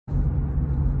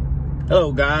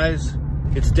Hello guys,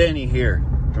 it's Denny here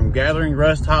from Gathering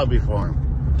Rust Hobby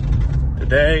Farm.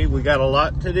 Today we got a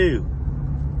lot to do.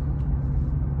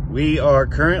 We are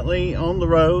currently on the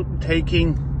road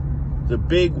taking the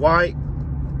big white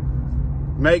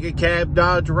MegaCab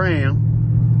Dodge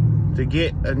Ram to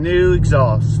get a new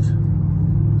exhaust.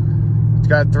 It's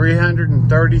got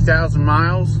 330,000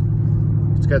 miles.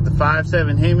 It's got the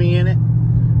 5.7 HEMI in it,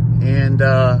 and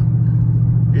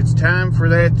it's time for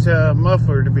that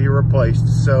muffler to be replaced.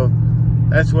 So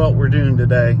that's what we're doing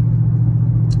today.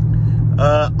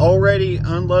 Already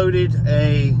unloaded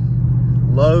a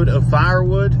load of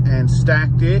firewood and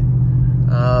stacked it.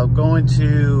 Going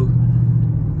to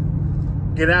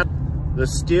get out the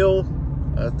Stihl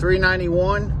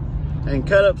 391 and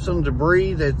cut up some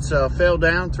debris that's fell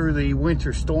down through the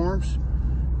winter storms.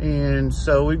 And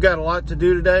so we've got a lot to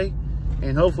do today,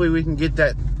 and hopefully we can get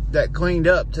that cleaned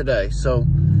up today. So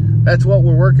that's what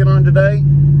we're working on today.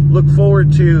 Look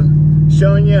forward to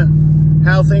showing you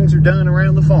how things are done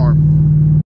around the farm.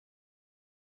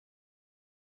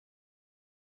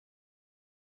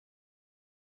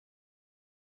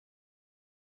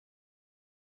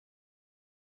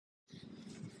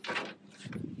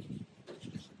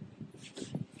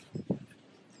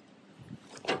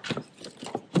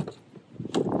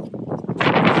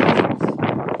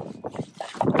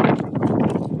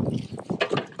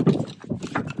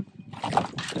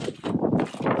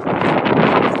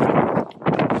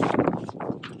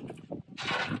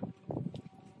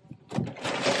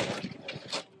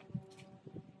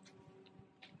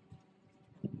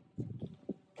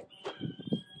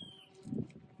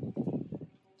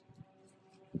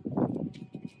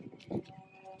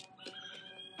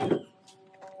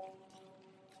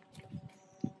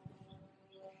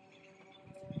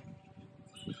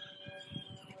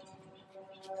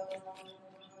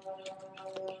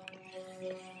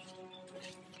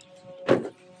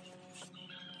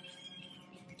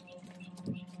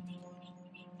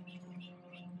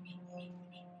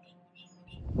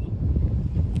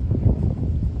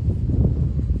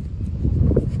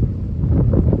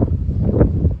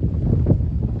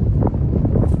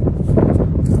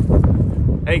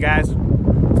 Hey guys,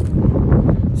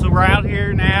 so we're out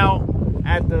here now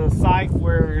at the site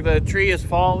where the tree is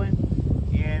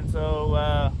falling, and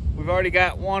so we've already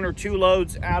got 1 or 2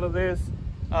 loads out of this.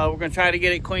 We're going to try to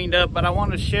get it cleaned up, but I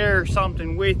want to share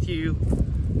something with you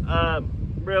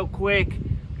real quick.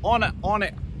 On a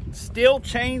Stihl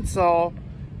chainsaw,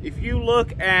 if you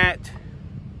look at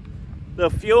the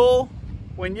fuel,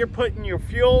 when you're putting your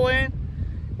fuel in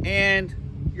and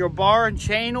your bar and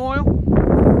chain oil,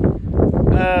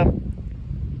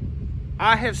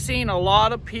 I have seen a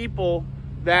lot of people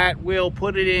that will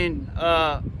put it in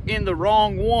the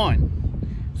wrong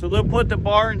one. So they'll put the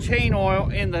bar and chain oil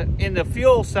in the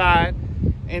fuel side,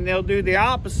 and they'll do the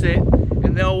opposite,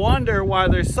 and they'll wonder why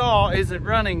their saw isn't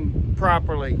running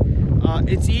properly.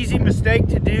 It's an easy mistake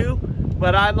to do,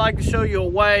 but I'd like to show you a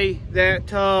way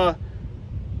that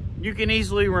you can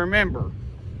easily remember.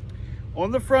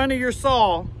 On the front of your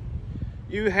saw,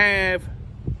 you have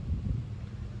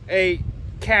a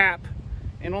cap,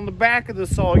 and on the back of the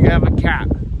saw you have a cap.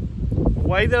 The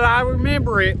way that I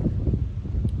remember it,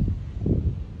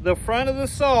 the front of the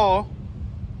saw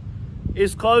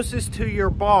is closest to your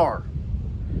bar,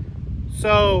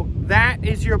 so that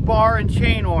is your bar and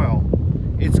chain oil.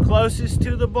 It's closest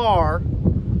to the bar,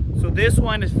 so this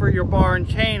one is for your bar and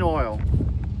chain oil.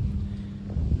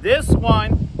 This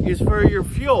one is for your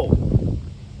fuel.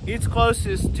 It's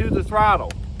closest to the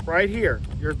throttle right here,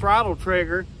 your throttle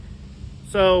trigger.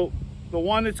 So the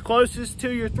one that's closest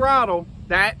to your throttle,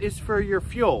 that is for your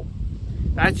fuel.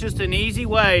 That's just an easy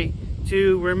way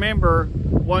to remember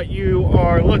what you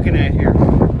are looking at here.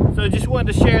 So just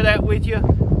wanted to share that with you.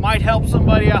 Might help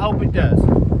somebody. I hope it does.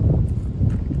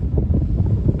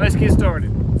 Let's get started.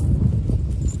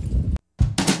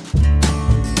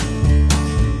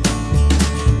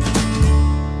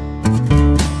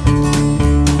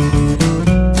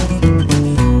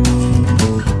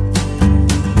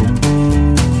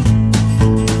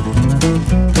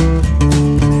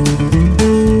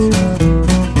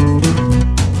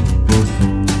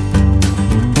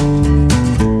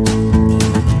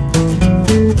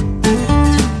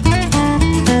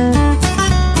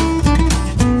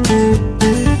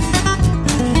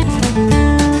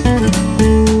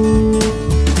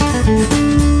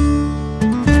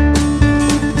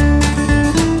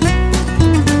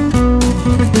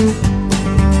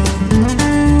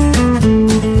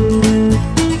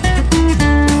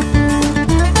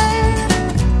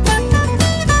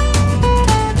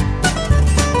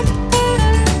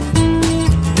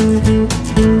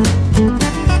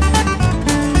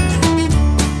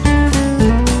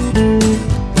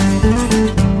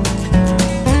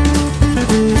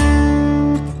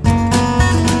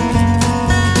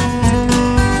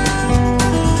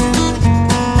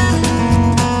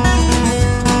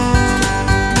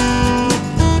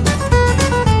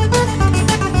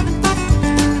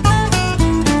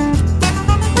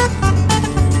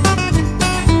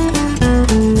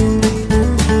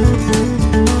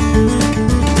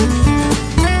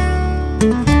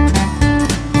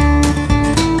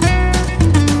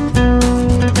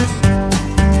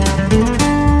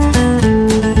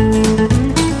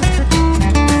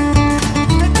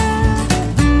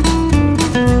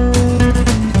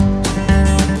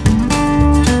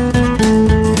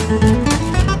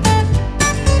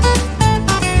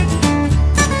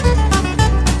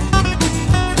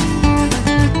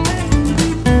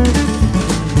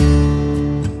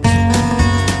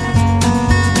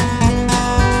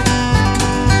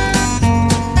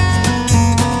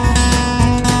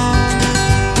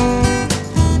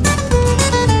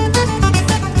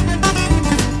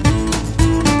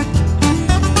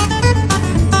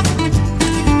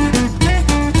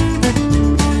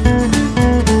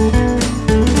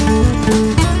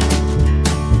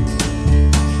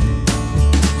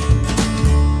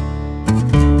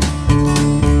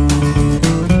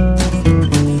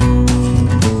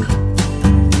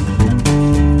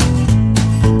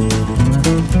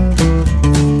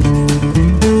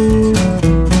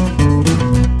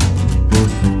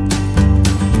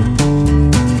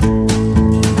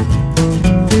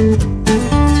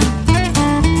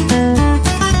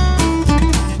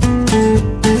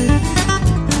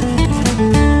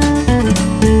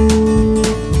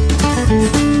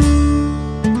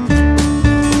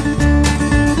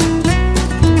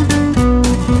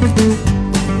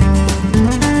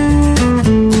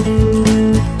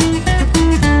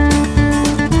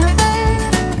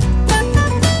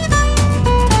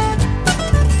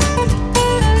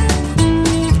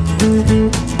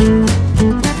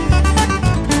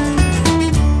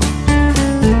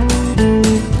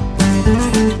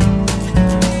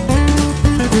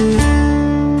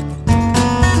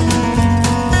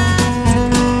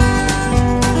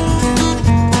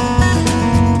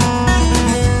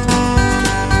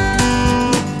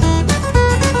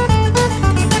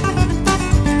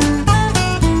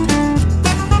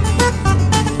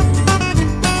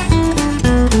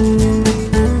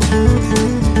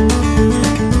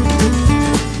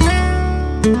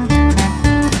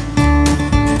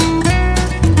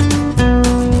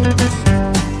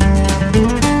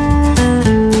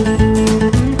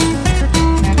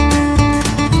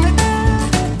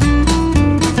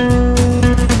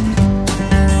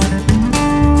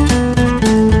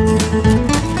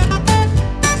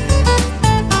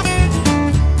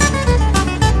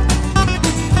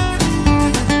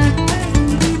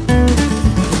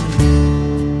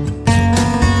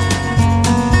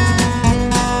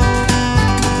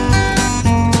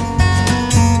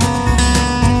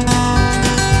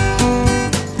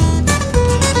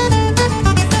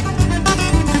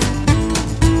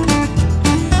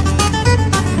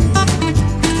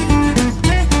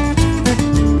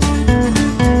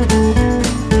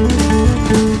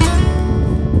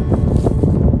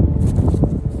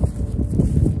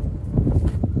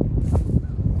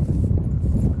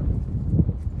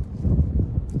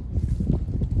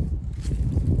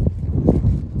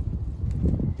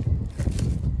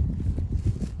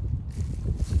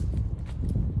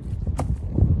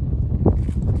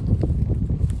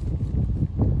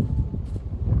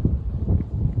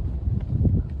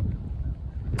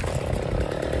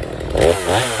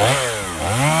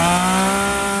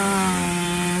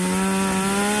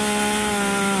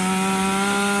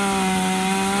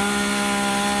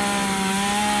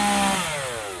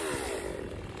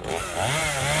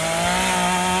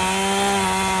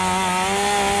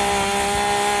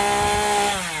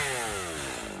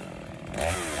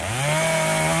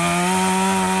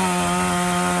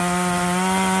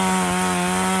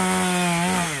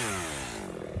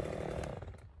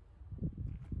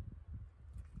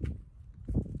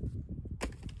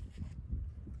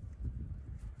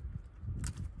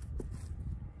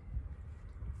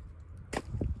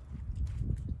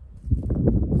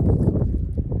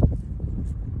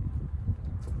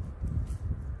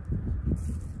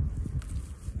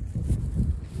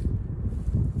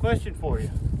 Question for you.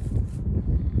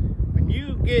 When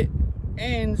you get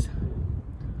ends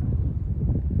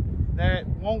that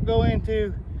won't go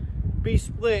into be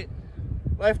split,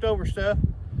 leftover stuff,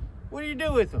 what do you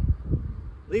do with them?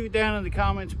 Leave it down in the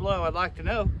comments below. I'd like to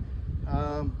know.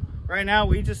 Right now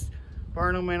we just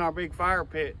burn them in our big fire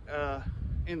pit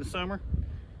in the summer,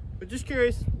 but just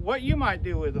curious what you might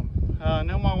do with them. I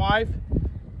know my wife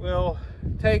will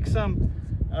take some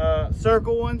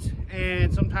circle ones,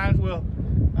 and sometimes we'll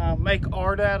make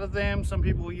art out of them. Some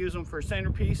people will use them for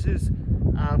centerpieces,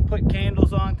 put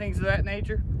candles on, things of that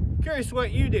nature. Curious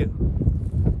what you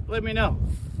do. Let me know.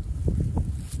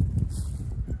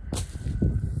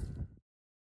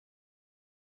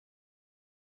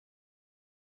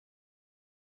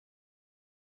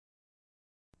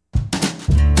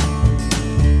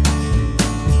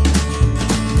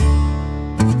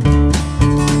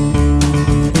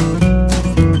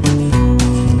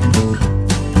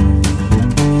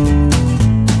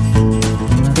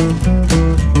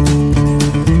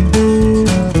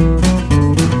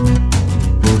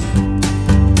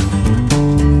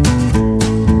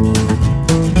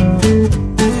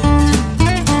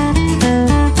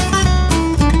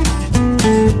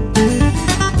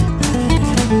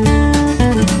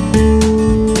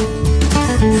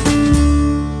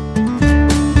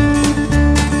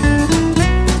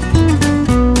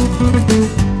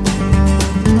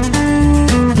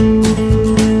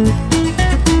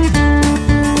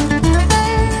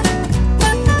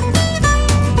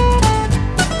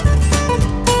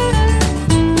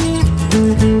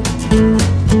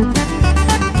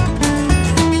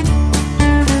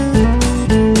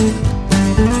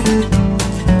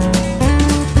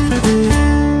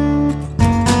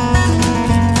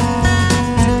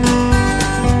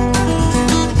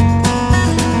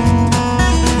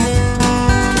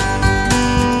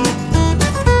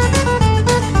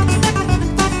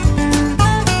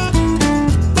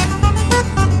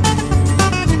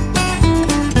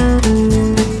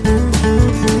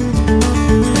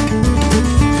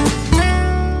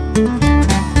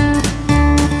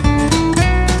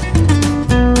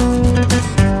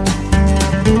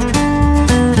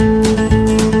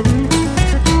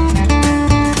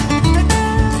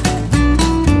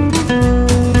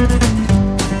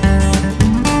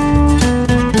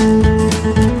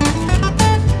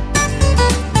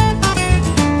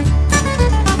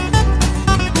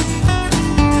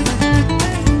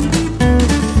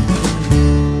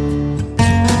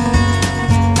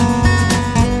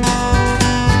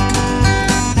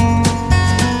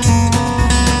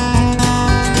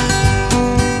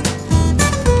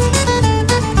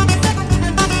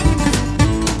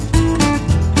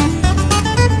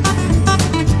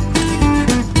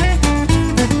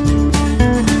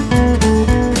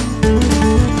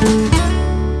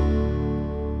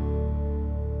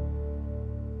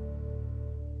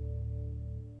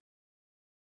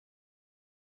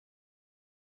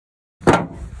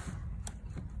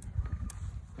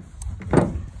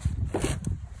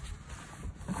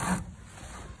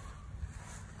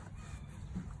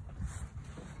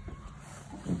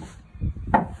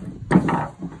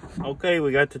 Okay,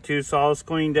 we got the two saws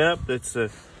cleaned up. That's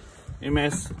the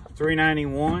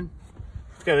MS391.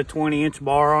 It's got a 20-inch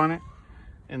bar on it.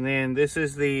 And then this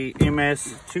is the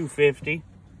MS250.